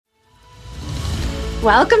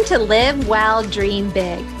Welcome to Live Well, Dream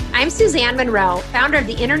Big. I'm Suzanne Monroe, founder of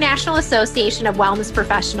the International Association of Wellness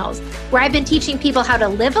Professionals, where I've been teaching people how to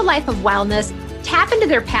live a life of wellness, tap into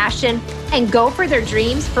their passion, and go for their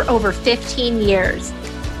dreams for over 15 years.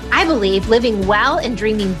 I believe living well and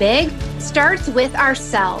dreaming big starts with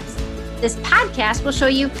ourselves. This podcast will show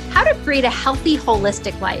you how to create a healthy,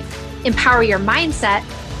 holistic life, empower your mindset,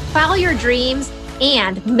 follow your dreams,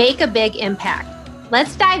 and make a big impact.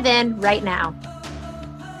 Let's dive in right now.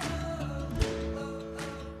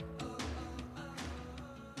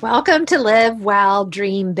 Welcome to Live Well,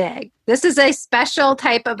 Dream Big. This is a special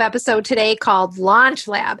type of episode today called Launch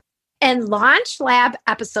Lab. And Launch Lab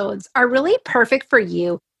episodes are really perfect for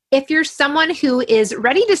you if you're someone who is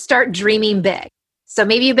ready to start dreaming big. So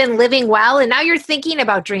maybe you've been living well and now you're thinking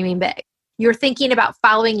about dreaming big. You're thinking about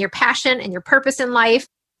following your passion and your purpose in life,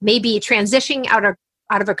 maybe transitioning out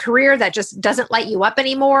of a career that just doesn't light you up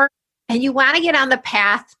anymore. And you want to get on the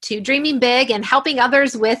path to dreaming big and helping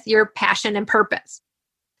others with your passion and purpose.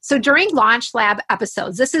 So during Launch Lab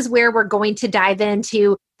episodes, this is where we're going to dive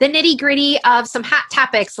into the nitty-gritty of some hot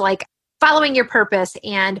topics like following your purpose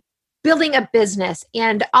and building a business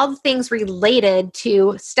and all the things related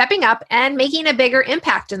to stepping up and making a bigger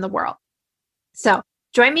impact in the world. So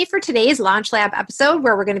join me for today's Launch Lab episode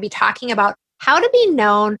where we're going to be talking about how to be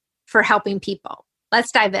known for helping people.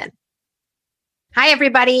 Let's dive in. Hi,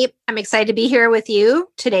 everybody. I'm excited to be here with you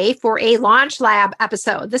today for a Launch Lab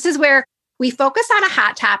episode. This is where we focus on a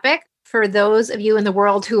hot topic for those of you in the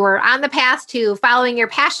world who are on the path to following your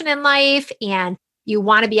passion in life and you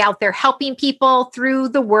want to be out there helping people through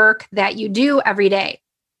the work that you do every day.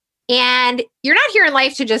 And you're not here in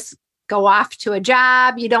life to just go off to a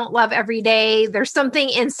job you don't love every day. There's something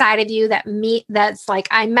inside of you that's like,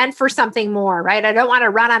 I'm meant for something more, right? I don't want to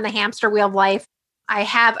run on the hamster wheel of life. I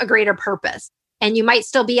have a greater purpose. And you might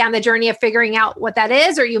still be on the journey of figuring out what that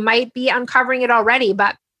is, or you might be uncovering it already,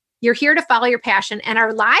 but you're here to follow your passion. And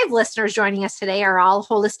our live listeners joining us today are all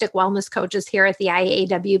holistic wellness coaches here at the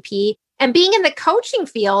IAWP. And being in the coaching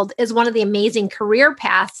field is one of the amazing career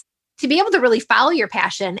paths to be able to really follow your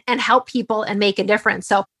passion and help people and make a difference.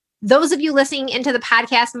 So those of you listening into the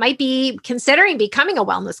podcast might be considering becoming a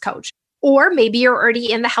wellness coach, or maybe you're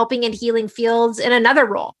already in the helping and healing fields in another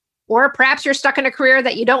role, or perhaps you're stuck in a career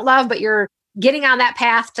that you don't love, but you're getting on that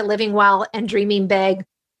path to living well and dreaming big.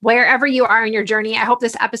 Wherever you are in your journey, I hope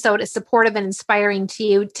this episode is supportive and inspiring to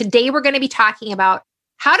you. Today, we're going to be talking about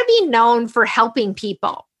how to be known for helping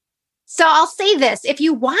people. So I'll say this, if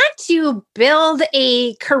you want to build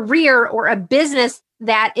a career or a business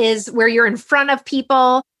that is where you're in front of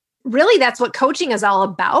people, really that's what coaching is all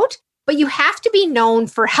about, but you have to be known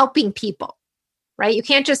for helping people, right? You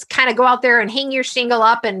can't just kind of go out there and hang your shingle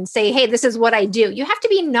up and say, hey, this is what I do. You have to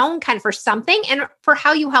be known kind of for something and for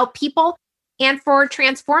how you help people and for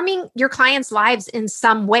transforming your clients' lives in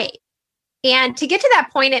some way. And to get to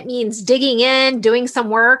that point, it means digging in, doing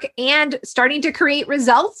some work, and starting to create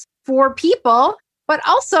results for people, but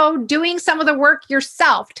also doing some of the work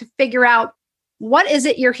yourself to figure out what is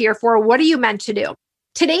it you're here for? What are you meant to do?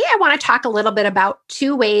 Today, I want to talk a little bit about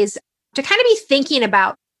two ways to kind of be thinking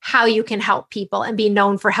about how you can help people and be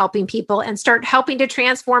known for helping people and start helping to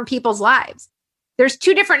transform people's lives. There's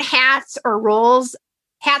two different hats or roles,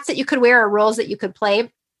 hats that you could wear or roles that you could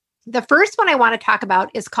play. The first one I want to talk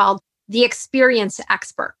about is called the experienced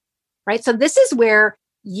expert, right? So this is where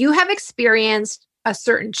you have experienced a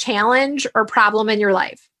certain challenge or problem in your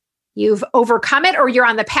life. You've overcome it or you're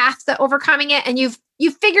on the path to overcoming it and you've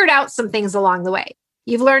figured out some things along the way.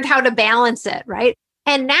 You've learned how to balance it, right?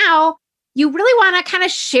 And now you really want to kind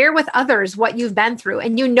of share with others what you've been through.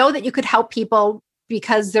 And you know that you could help people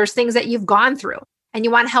because there's things that you've gone through. And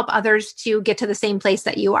you want to help others to get to the same place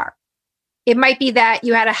that you are. It might be that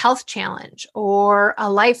you had a health challenge or a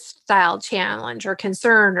lifestyle challenge or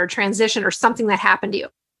concern or transition or something that happened to you.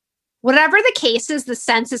 Whatever the case is, the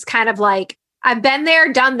sense is kind of like, I've been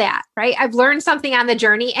there, done that, right? I've learned something on the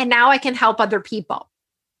journey and now I can help other people.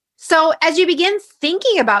 So as you begin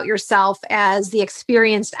thinking about yourself as the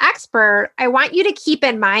experienced expert, I want you to keep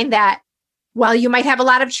in mind that while you might have a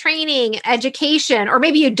lot of training, education, or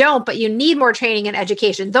maybe you don't, but you need more training and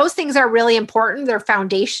education. Those things are really important. They're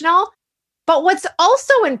foundational. But what's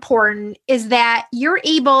also important is that you're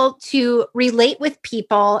able to relate with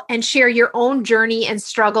people and share your own journey and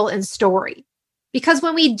struggle and story. Because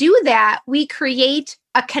when we do that, we create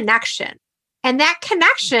a connection. And that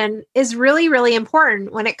connection is really, really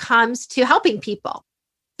important when it comes to helping people.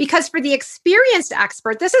 Because for the experienced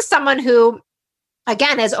expert, this is someone who,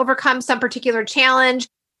 again, has overcome some particular challenge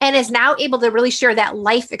and is now able to really share that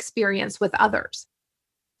life experience with others.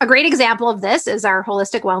 A great example of this is our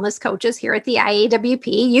holistic wellness coaches here at the IAWP.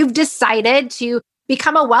 You've decided to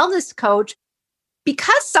become a wellness coach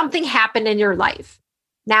because something happened in your life.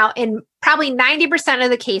 Now, in probably 90% of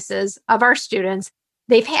the cases of our students,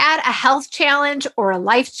 they've had a health challenge or a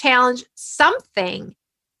life challenge, something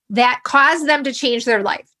that caused them to change their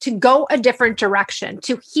life, to go a different direction,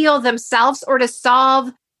 to heal themselves or to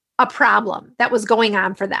solve a problem that was going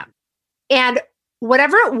on for them. And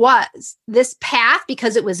whatever it was, this path,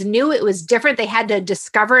 because it was new, it was different, they had to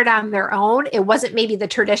discover it on their own. It wasn't maybe the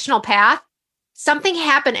traditional path. Something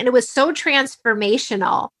happened and it was so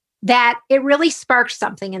transformational that it really sparked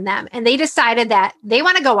something in them. And they decided that they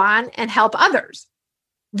want to go on and help others.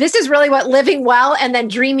 This is really what living well and then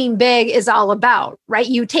dreaming big is all about, right?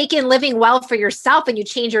 You take in living well for yourself and you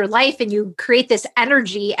change your life and you create this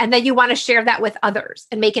energy and then you want to share that with others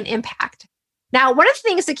and make an impact. Now, one of the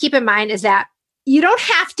things to keep in mind is that you don't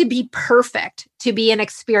have to be perfect to be an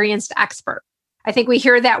experienced expert. I think we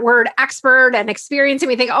hear that word expert and experience and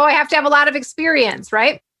we think, oh, I have to have a lot of experience,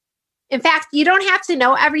 right? In fact, you don't have to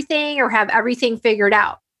know everything or have everything figured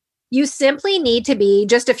out. You simply need to be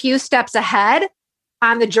just a few steps ahead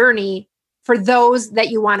on the journey for those that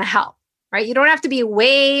you want to help, right? You don't have to be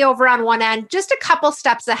way over on one end, just a couple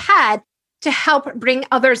steps ahead to help bring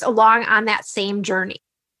others along on that same journey.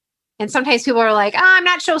 And sometimes people are like, oh, I'm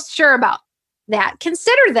not so sure about that.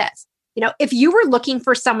 Consider this. If you were looking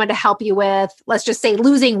for someone to help you with, let's just say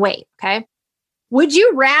losing weight, okay? Would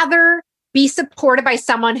you rather be supported by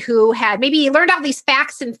someone who had maybe learned all these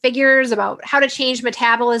facts and figures about how to change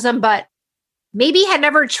metabolism, but maybe had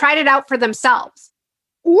never tried it out for themselves?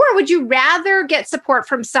 Or would you rather get support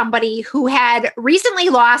from somebody who had recently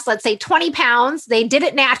lost, let's say 20 pounds, they did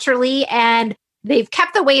it naturally and they've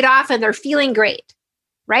kept the weight off and they're feeling great,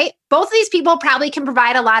 right? Both of these people probably can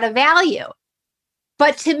provide a lot of value.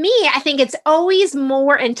 But to me, I think it's always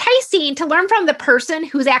more enticing to learn from the person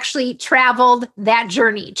who's actually traveled that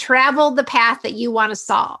journey, traveled the path that you want to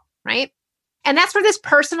solve, right? And that's where this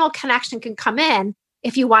personal connection can come in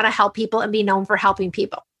if you want to help people and be known for helping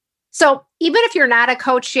people. So even if you're not a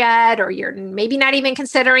coach yet, or you're maybe not even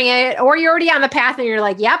considering it, or you're already on the path and you're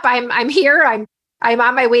like, yep, I'm here. I'm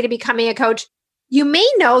on my way to becoming a coach. You may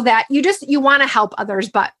know that you want to help others,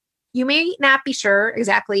 but you may not be sure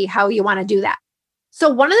exactly how you want to do that. So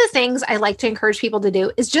one of the things I like to encourage people to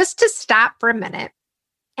do is just to stop for a minute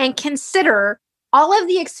and consider all of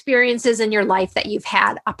the experiences in your life that you've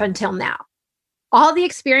had up until now. All the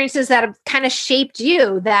experiences that have kind of shaped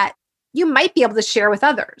you that you might be able to share with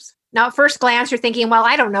others. Now, at first glance, you're thinking, well,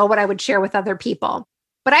 I don't know what I would share with other people.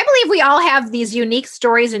 But I believe we all have these unique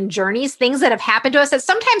stories and journeys, things that have happened to us that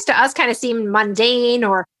sometimes to us kind of seem mundane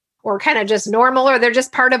or kind of just normal, or they're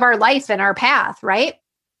just part of our life and our path, right?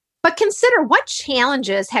 But consider, what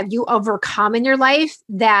challenges have you overcome in your life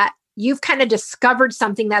that you've kind of discovered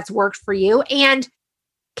something that's worked for you? And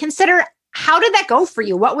consider, how did that go for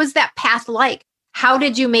you? What was that path like? How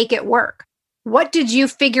did you make it work? What did you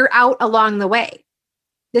figure out along the way?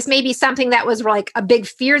 This may be something that was like a big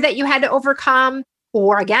fear that you had to overcome,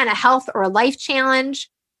 or again, a health or a life challenge.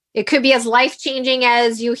 It could be as life-changing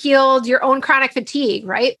as you healed your own chronic fatigue,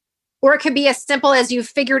 right? Or it could be as simple as you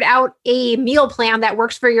figured out a meal plan that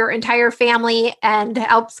works for your entire family and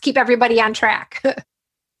helps keep everybody on track.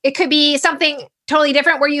 It could be something totally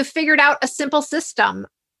different where you figured out a simple system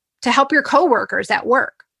to help your coworkers at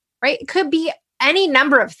work, right? It could be any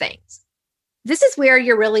number of things. This is where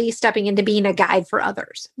you're really stepping into being a guide for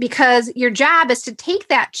others, because your job is to take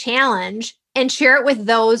that challenge and share it with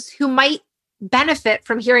those who might benefit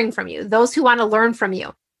from hearing from you, those who want to learn from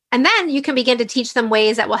you. And then you can begin to teach them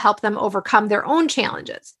ways that will help them overcome their own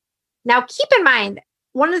challenges. Now, keep in mind,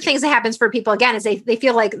 one of the things that happens for people, again, is they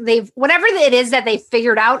feel like whatever it is that they've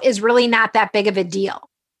figured out is really not that big of a deal.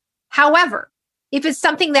 However, if it's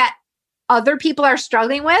something that other people are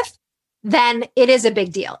struggling with, then it is a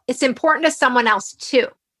big deal. It's important to someone else too.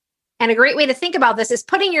 And a great way to think about this is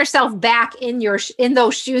putting yourself back in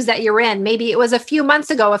those shoes that you're in. Maybe it was a few months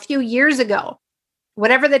ago, a few years ago,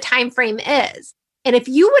 whatever the time frame is. And if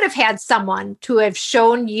you would have had someone to have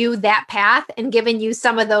shown you that path and given you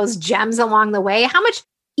some of those gems along the way, how much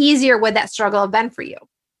easier would that struggle have been for you?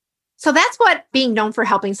 So that's what being known for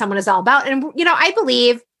helping someone is all about. And, I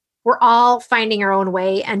believe we're all finding our own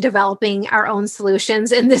way and developing our own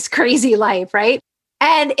solutions in this crazy life, right?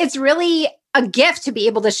 And it's really a gift to be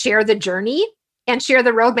able to share the journey and share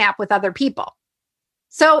the roadmap with other people.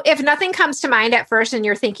 So if nothing comes to mind at first and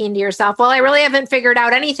you're thinking to yourself, well, I really haven't figured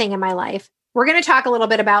out anything in my life, we're going to talk a little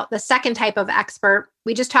bit about the second type of expert.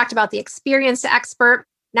 We just talked about the experienced expert.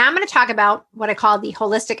 Now I'm going to talk about what I call the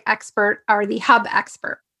holistic expert, or the hub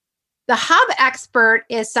expert. The hub expert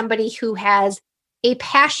is somebody who has a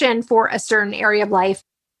passion for a certain area of life,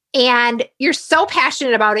 and you're so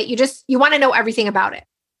passionate about it, you want to know everything about it.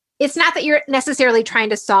 It's not that you're necessarily trying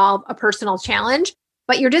to solve a personal challenge,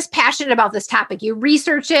 but you're just passionate about this topic. You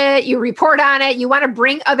research it, you report on it, you want to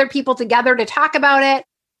bring other people together to talk about it.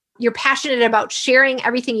 You're passionate about sharing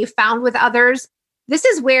everything you found with others. This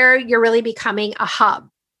is where you're really becoming a hub,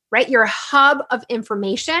 right? You're a hub of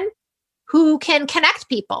information who can connect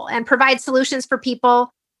people and provide solutions for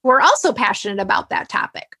people who are also passionate about that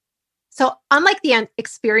topic. So unlike the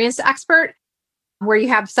experienced expert, where you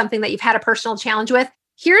have something that you've had a personal challenge with,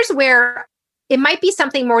 here's where it might be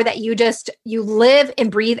something more that you live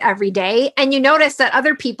and breathe every day, and you notice that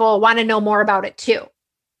other people want to know more about it too.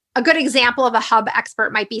 A good example of a hub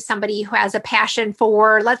expert might be somebody who has a passion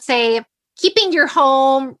for, let's say, keeping your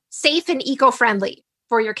home safe and eco-friendly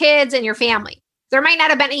for your kids and your family. There might not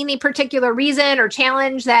have been any particular reason or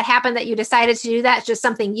challenge that happened that you decided to do that. It's just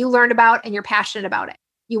something you learned about and you're passionate about it.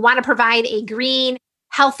 You want to provide a green,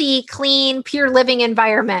 healthy, clean, pure living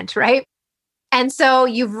environment, right? And so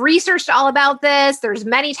you've researched all about this. There's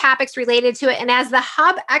many topics related to it. And as the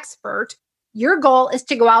hub expert, your goal is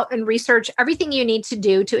to go out and research everything you need to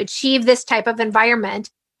do to achieve this type of environment.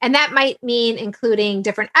 And that might mean including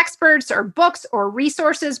different experts or books or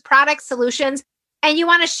resources, products, solutions, and you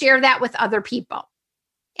want to share that with other people.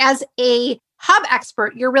 As a hub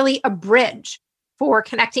expert, you're really a bridge for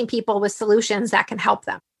connecting people with solutions that can help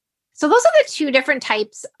them. So those are the two different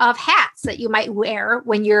types of hats that you might wear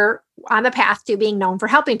when you're on the path to being known for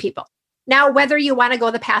helping people. Now, whether you want to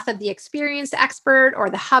go the path of the experienced expert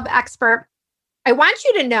or the hub expert, I want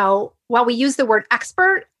you to know, while we use the word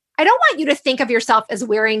expert, I don't want you to think of yourself as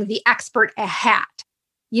wearing the expert hat.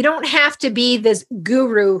 You don't have to be this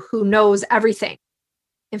guru who knows everything.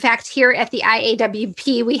 In fact, here at the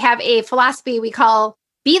IAWP, we have a philosophy we call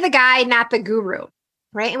be the guide, not the guru,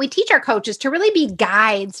 right? And we teach our coaches to really be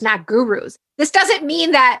guides, not gurus. This doesn't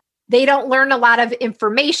mean that they don't learn a lot of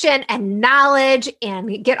information and knowledge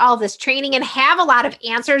and get all this training and have a lot of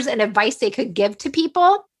answers and advice they could give to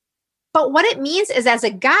people. But what it means is, as a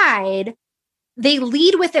guide, they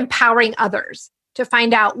lead with empowering others to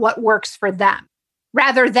find out what works for them,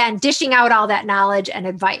 rather than dishing out all that knowledge and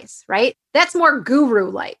advice, right? That's more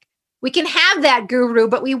guru-like. We can have that guru,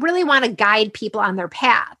 but we really want to guide people on their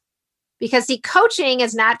path. Because see, coaching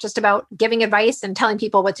is not just about giving advice and telling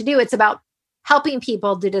people what to do. It's about helping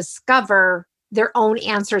people to discover their own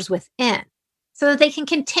answers within so that they can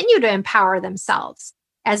continue to empower themselves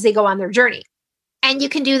as they go on their journey. And you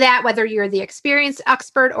can do that whether you're the experienced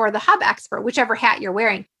expert or the hub expert, whichever hat you're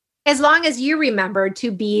wearing, as long as you remember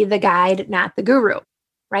to be the guide, not the guru,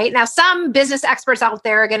 right? Now, some business experts out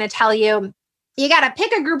there are going to tell you, you got to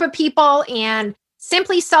pick a group of people and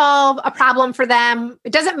simply solve a problem for them.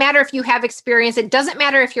 It doesn't matter if you have experience. It doesn't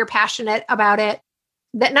matter if you're passionate about it.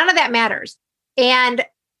 That none of that matters. And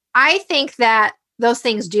I think that those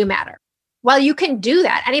things do matter. Well, you can do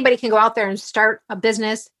that. Anybody can go out there and start a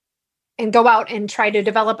business and go out and try to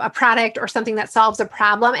develop a product or something that solves a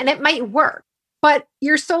problem, and it might work. But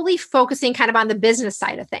you're solely focusing kind of on the business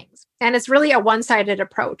side of things. And it's really a one-sided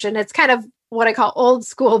approach. And it's kind of what I call old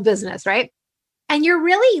school business, right? And you're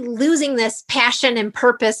really losing this passion and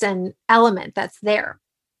purpose and element that's there.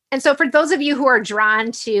 And so for those of you who are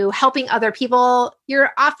drawn to helping other people,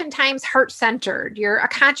 you're oftentimes heart-centered. You're a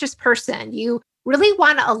conscious person. You really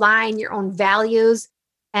want to align your own values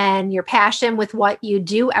and your passion with what you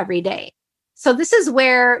do every day. So this is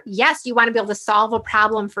where, yes, you want to be able to solve a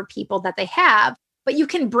problem for people that they have, but you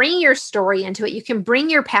can bring your story into it. You can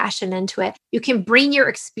bring your passion into it. You can bring your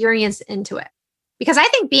experience into it. Because I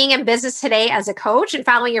think being in business today as a coach and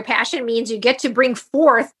following your passion means you get to bring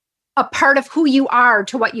forth a part of who you are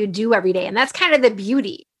to what you do every day. And that's kind of the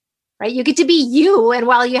beauty, right? You get to be you. And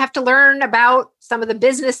while you have to learn about some of the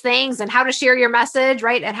business things and how to share your message,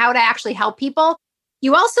 right? And how to actually help people,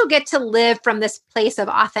 you also get to live from this place of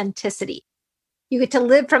authenticity. You get to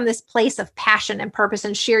live from this place of passion and purpose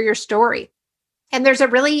and share your story. And there's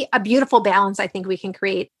a beautiful balance I think we can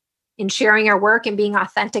create in sharing our work and being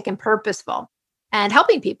authentic and purposeful and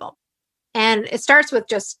helping people. And it starts with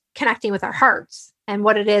just connecting with our hearts and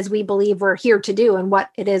what it is we believe we're here to do and what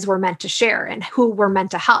it is we're meant to share and who we're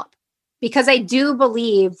meant to help. Because I do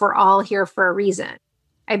believe we're all here for a reason.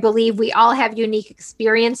 I believe we all have unique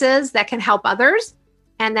experiences that can help others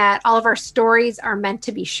and that all of our stories are meant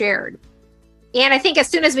to be shared. And I think as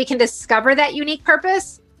soon as we can discover that unique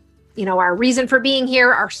purpose, our reason for being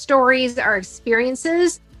here, our stories, our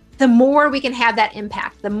experiences, the more we can have that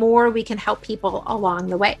impact, the more we can help people along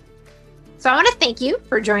the way. So I want to thank you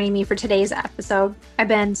for joining me for today's episode. I've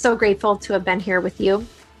been so grateful to have been here with you.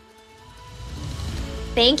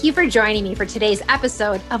 Thank you for joining me for today's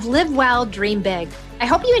episode of Live Well, Dream Big. I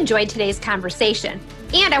hope you enjoyed today's conversation,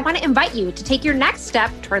 and I want to invite you to take your next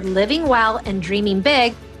step toward living well and dreaming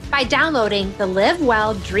big by downloading the Live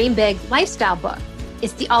Well, Dream Big lifestyle book.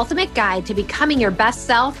 It's the ultimate guide to becoming your best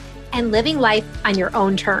self and living life on your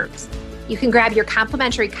own terms. You can grab your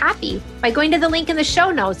complimentary copy by going to the link in the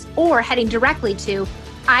show notes or heading directly to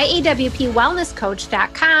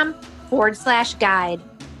iawpwellnesscoach.com/guide.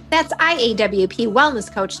 That's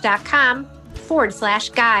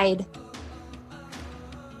iawpwellnesscoach.com/guide.